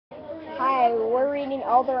were reading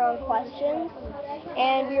all their own questions,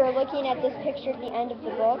 and we were looking at this picture at the end of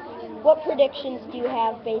the book. What predictions do you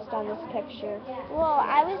have based on this picture? Well,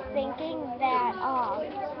 I was thinking that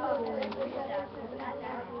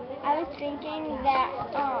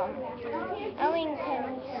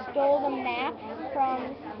Ellington stole the map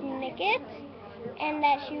from Snicket, and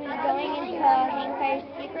that she was going into Hangfire's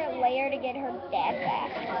secret lair to get her dad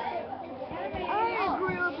back. I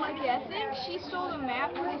agree with Mikey. I think she stole the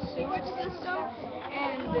map from the sewage system,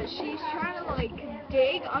 and she's trying to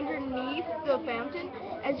dig underneath the fountain.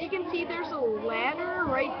 As you can see, there's a ladder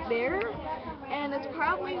right there, and it's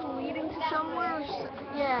probably leading to somewhere.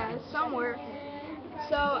 Yeah, somewhere.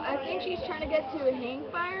 So I think she's trying to get to a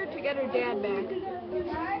Hangfire to get her dad back.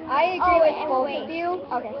 I agree with and both wait. of you.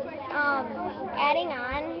 Okay. Adding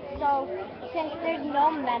on, so since there's no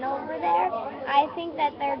men over there, I think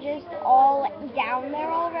that they're just all down there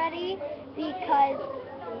already, because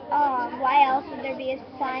why else would there be a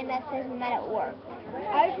sign that says men at work?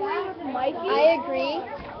 I agree with Mikey. I agree.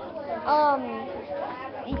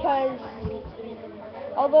 Because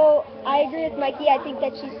although I agree with Mikey, I think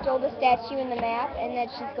that she stole the statue and the map, and that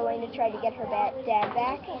she's going to try to get her dad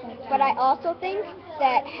back. But I also think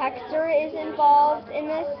that Hector is involved in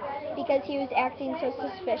this because he was acting so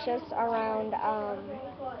suspicious around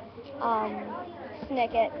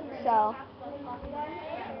Snicket. So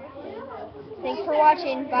thanks for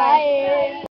watching. Bye.